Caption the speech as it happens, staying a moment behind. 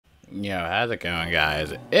Yo, how's it going,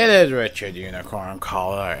 guys? It is Richard Unicorn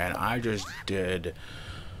Caller, and I just did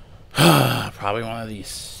probably one of the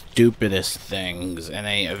stupidest things in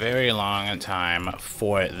a very long time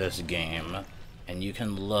for this game. And you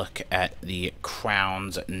can look at the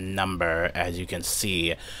crowns number, as you can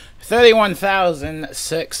see,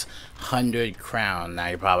 31,600 crown. Now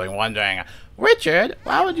you're probably wondering, Richard,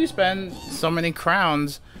 why would you spend so many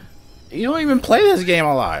crowns? You don't even play this game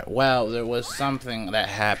a lot. Well, there was something that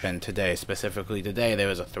happened today. Specifically today, there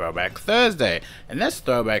was a Throwback Thursday. And this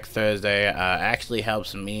Throwback Thursday actually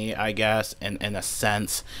helps me, I guess, in a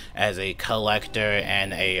sense, as a collector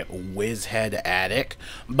and a whiz-head addict.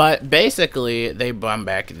 But basically, they brought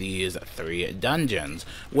back these 3 dungeons,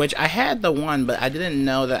 which I had the one, but I didn't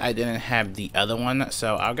know that I didn't have the other one.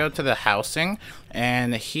 So I'll go to the housing.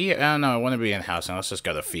 And here, I don't know, I want to be in housing. Let's just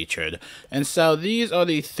go to featured. And so these are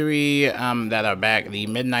the 3 that are back. The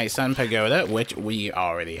Midnight Sun Pagoda, which we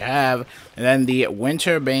already have. And then the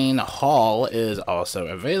Winterbane Hall is also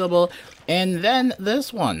available. And then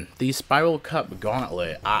this one, the Spiral Cup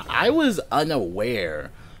Gauntlet. I was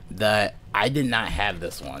unaware that I did not have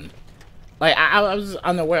this one. Like, I was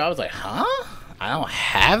unaware. I was like, huh? I don't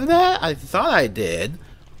have that? I thought I did,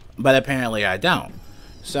 but apparently I don't.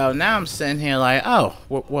 So now I'm sitting here like, oh,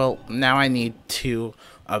 well, now I need 2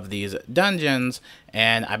 of these dungeons,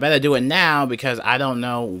 and I better do it now because I don't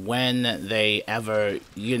know when they ever,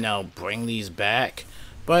 you know, bring these back.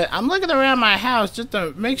 But I'm looking around my house just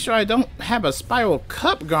to make sure I don't have a Spiral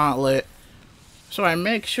Cup Gauntlet, so I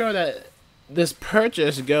make sure that this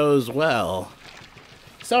purchase goes well.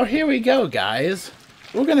 So here we go, guys.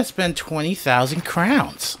 We're gonna spend 20,000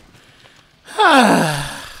 crowns.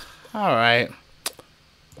 Alright.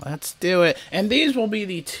 Let's do it. And these will be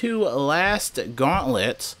the 2 last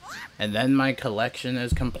gauntlets, and then my collection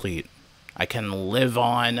is complete. I can live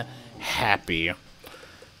on happy.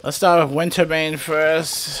 Let's start with Winterbane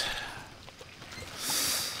first.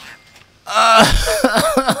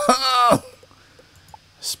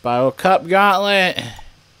 Spiral Cup Gauntlet.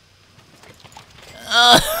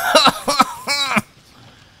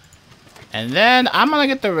 And then I'm gonna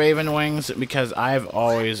get the Raven Wings because I've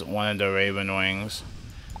always wanted the Raven Wings.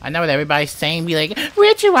 I know what everybody's saying, be like,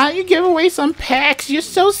 Richard, why don't you give away some packs? You're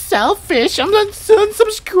so selfish. I'm gonna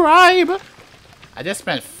unsubscribe. I just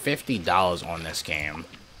spent $50 on this game,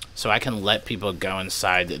 so I can let people go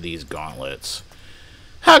inside these gauntlets.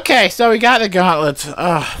 Okay, so we got the gauntlets.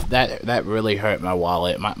 Ugh, that really hurt my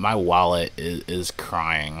wallet. My wallet is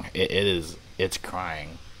crying. It's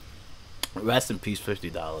crying. Rest in peace,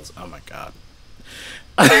 $50. Oh my god.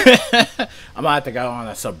 I'm gonna have to go on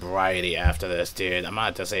a sobriety after this, dude. I'm gonna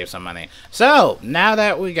have to save some money. So now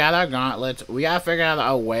that we got our gauntlets, we gotta figure out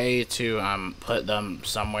a way to put them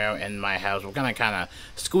somewhere in my house. We're gonna kind of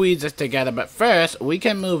squeeze this together, but first we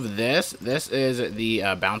can move this. This is the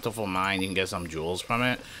bountiful mine. You can get some jewels from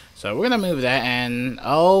it. So we're gonna move that, and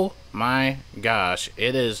oh my gosh,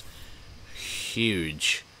 it is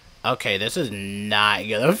huge. Okay, this is not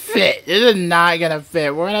gonna fit. This is not gonna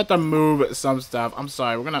fit. We're gonna have to move some stuff. I'm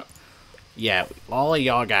sorry, we're gonna... Yeah, all of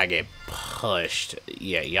y'all gotta get pushed.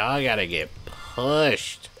 Yeah, y'all gotta get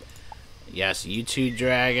pushed. Yes, you too,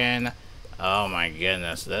 Dragon. Oh my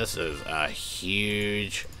goodness, this is a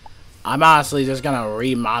huge... I'm honestly just gonna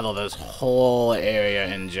remodel this whole area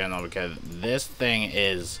in general because this thing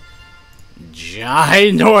is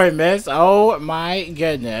ginormous. Oh my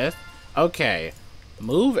goodness. Okay.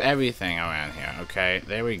 Move everything around here, okay?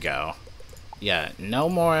 There we go. Yeah, no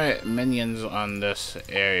more minions on this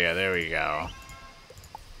area. There we go.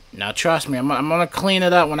 Now, trust me, I'm gonna clean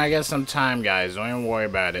it up when I get some time, guys. Don't even worry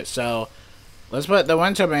about it. So, let's put the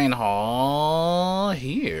Winterbane Hall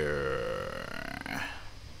here.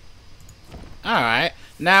 Alright.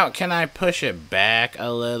 Now, can I push it back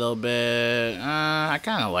a little bit? I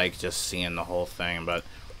kind of like just seeing the whole thing, but...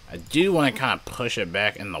 I do want to kind of push it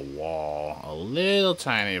back in the wall a little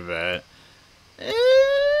tiny bit.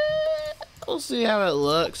 We'll see how it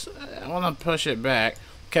looks. I want to push it back.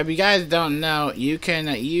 Okay, if you guys don't know, you can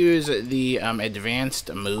use the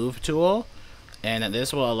advanced move tool, and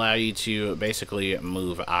this will allow you to basically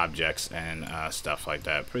move objects and stuff like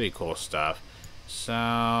that. Pretty cool stuff.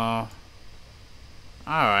 So,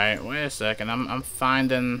 alright, wait a second. I'm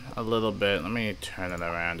finding a little bit. Let me turn it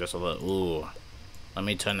around just a little. Ooh. Let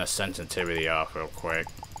me turn the sensitivity off real quick.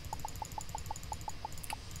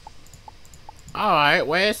 Alright,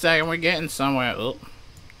 wait a second. We're getting somewhere. Oop.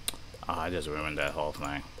 Oh, I just ruined that whole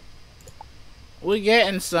thing. We're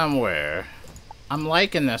getting somewhere. I'm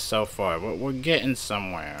liking this so far. We're getting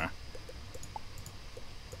somewhere.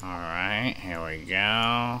 Alright, here we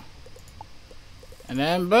go. And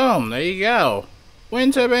then boom, there you go.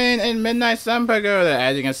 Winterbane and Midnight Sun Pagoda.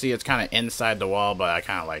 As you can see, it's kind of inside the wall, but I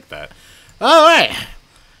kind of like that. Alright.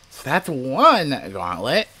 So that's one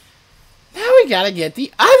gauntlet. Now we gotta get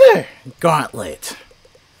the other gauntlet.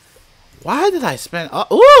 Why did I spend... Oh,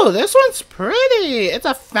 ooh, this one's pretty. It's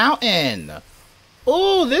a fountain.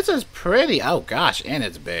 Oh, this is pretty. Oh, gosh, and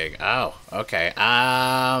it's big. Oh, okay.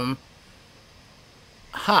 I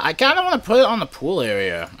kind of want to put it on the pool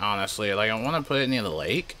area, honestly. Like, I want to put it near the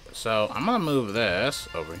lake. So, I'm going to move this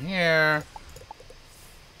over here.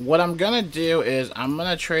 What I'm going to do is I'm going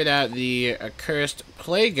to trade out the Accursed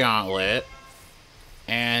Play Gauntlet.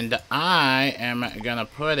 And I am going to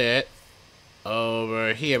put it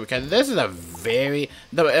over here, because this is a very...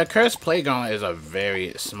 The Accursed Play Gauntlet is a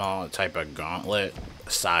very small type of gauntlet,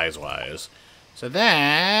 size-wise. So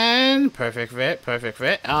then... Perfect fit, perfect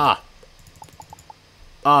fit. Ah!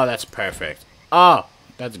 Oh, that's perfect. Oh,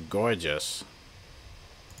 that's gorgeous.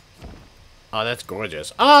 Oh, that's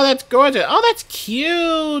gorgeous. Oh, that's gorgeous. Oh, that's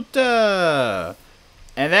cute!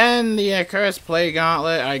 And then the Accursed Play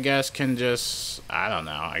Gauntlet, I guess, can just... I don't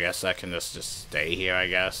know. I guess that can just stay here, I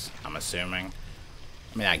guess. I'm assuming.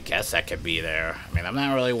 I mean, I guess that could be there. I mean, I'm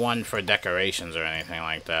not really one for decorations or anything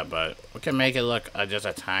like that, but we can make it look just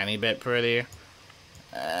a tiny bit pretty.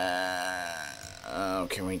 Oh,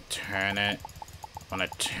 can we turn it? I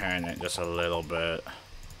want to turn it just a little bit.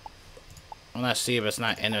 I want to see if it's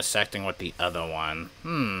not intersecting with the other one.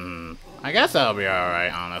 I guess that'll be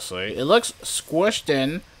alright, honestly. It looks squished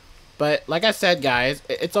in, but like I said, guys,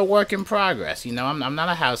 it's a work in progress. You know, I'm not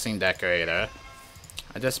a housing decorator.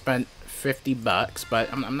 I just spent 50 bucks,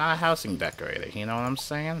 but I'm not a housing decorator. You know what I'm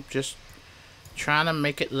saying? Just trying to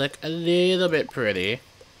make it look a little bit pretty.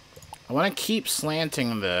 I want to keep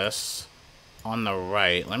slanting this on the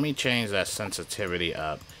right. Let me change that sensitivity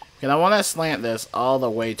up. Because I want to slant this all the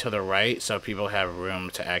way to the right so people have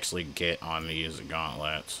room to actually get on these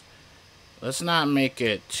gauntlets. Let's not make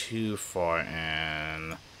it too far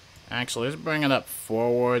in. Actually, let's bring it up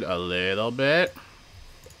forward a little bit.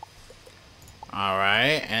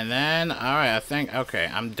 Alright, and then, alright, I think, okay,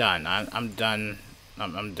 I'm done. I'm done.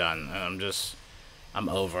 I'm done. I'm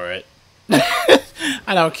over it.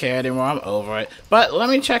 I don't care anymore. I'm over it. But let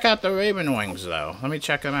me check out the Raven Wings, though. Let me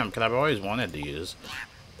check them out, because I've always wanted these.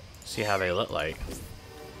 See how they look like.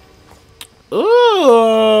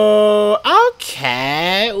 Ooh,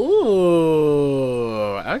 okay.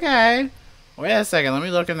 Ooh, okay. Wait a second. Let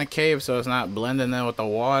me look in the cave so it's not blending in with the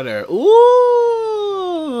water.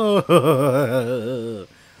 Ooh.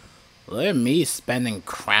 Look at me spending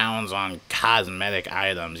crowns on cosmetic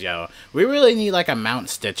items, yo. We really need like a mount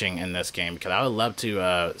stitching in this game, because I would love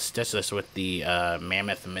to stitch this with the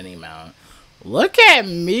Mammoth mini mount. Look at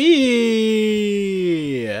me!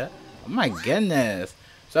 Oh my goodness.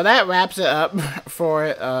 So that wraps it up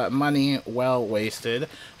for money well wasted.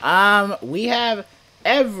 We have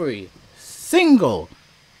every single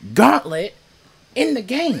gauntlet in the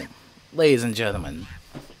game, ladies and gentlemen.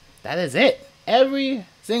 That is it. Every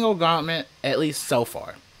single gauntlet, at least so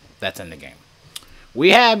far, that's in the game.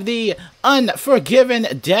 We have the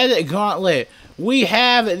Unforgiven Dead Gauntlet. We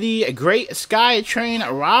have the Great Sky Train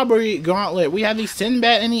Robbery Gauntlet. We have the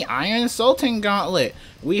Sinbad and the Iron Sultan Gauntlet.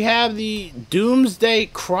 We have the Doomsday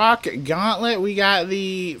Croc Gauntlet. We got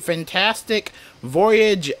the Fantastic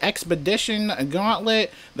Voyage Expedition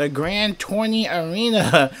Gauntlet. The Grand Tourney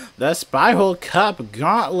Arena. The Spiral Cup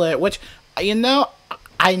Gauntlet. Which, you know,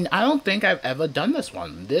 I don't think I've ever done this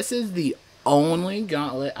one. This is the only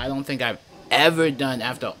gauntlet I don't think I've ever done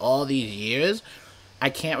after all these years. I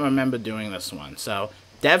can't remember doing this one, so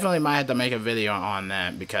definitely might have to make a video on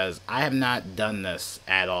that, because I have not done this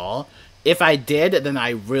at all. If I did, then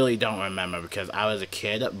I really don't remember, because I was a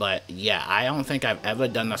kid. But yeah, I don't think I've ever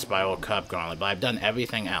done the Spiral Cup Gauntlet, but I've done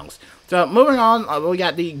everything else. So moving on, we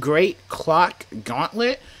got the Great Clock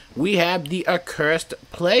Gauntlet. We have the Accursed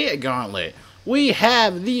Play Gauntlet. We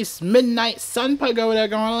have the Midnight Sun Pagoda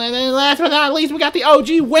Gauntlet. And then last but not least, we got the OG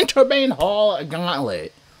Winterbane Hall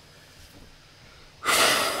Gauntlet.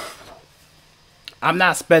 I'm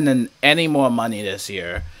not spending any more money this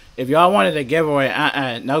year. If y'all wanted a giveaway,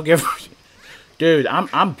 no giveaway. Dude,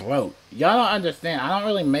 I'm broke. Y'all don't understand. I don't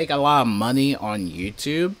really make a lot of money on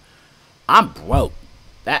YouTube. I'm broke.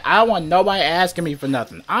 I don't want nobody asking me for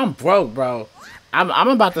nothing. I'm broke, bro. I'm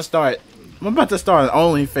about to start an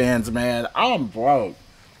OnlyFans, man. I'm broke.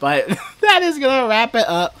 But that is gonna wrap it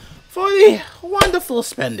up for the wonderful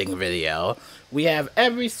spending video. We have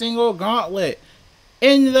every single gauntlet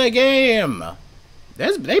in the game.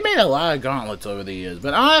 They made a lot of gauntlets over the years,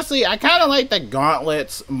 but honestly, I kind of like the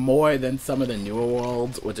gauntlets more than some of the newer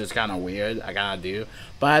worlds, which is kind of weird. I kind of do.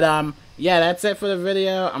 But, yeah, that's it for the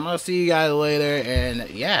video. I'm going to see you guys later, and,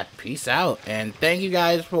 yeah, peace out. And thank you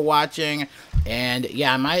guys for watching. And,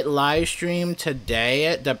 yeah, I might live stream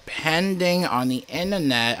today, depending on the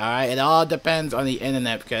internet, alright? It all depends on the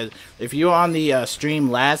internet, because if you were on the stream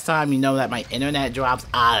last time, you know that my internet drops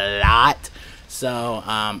a lot. So,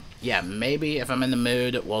 yeah, maybe if I'm in the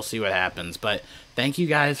mood, we'll see what happens. But thank you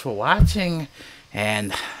guys for watching,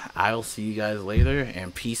 and I will see you guys later,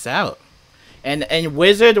 and peace out. And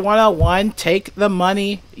Wizard101, take the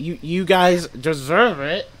money. You guys deserve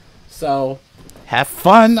it. So, have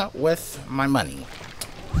fun with my money.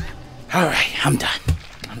 Alright, I'm done.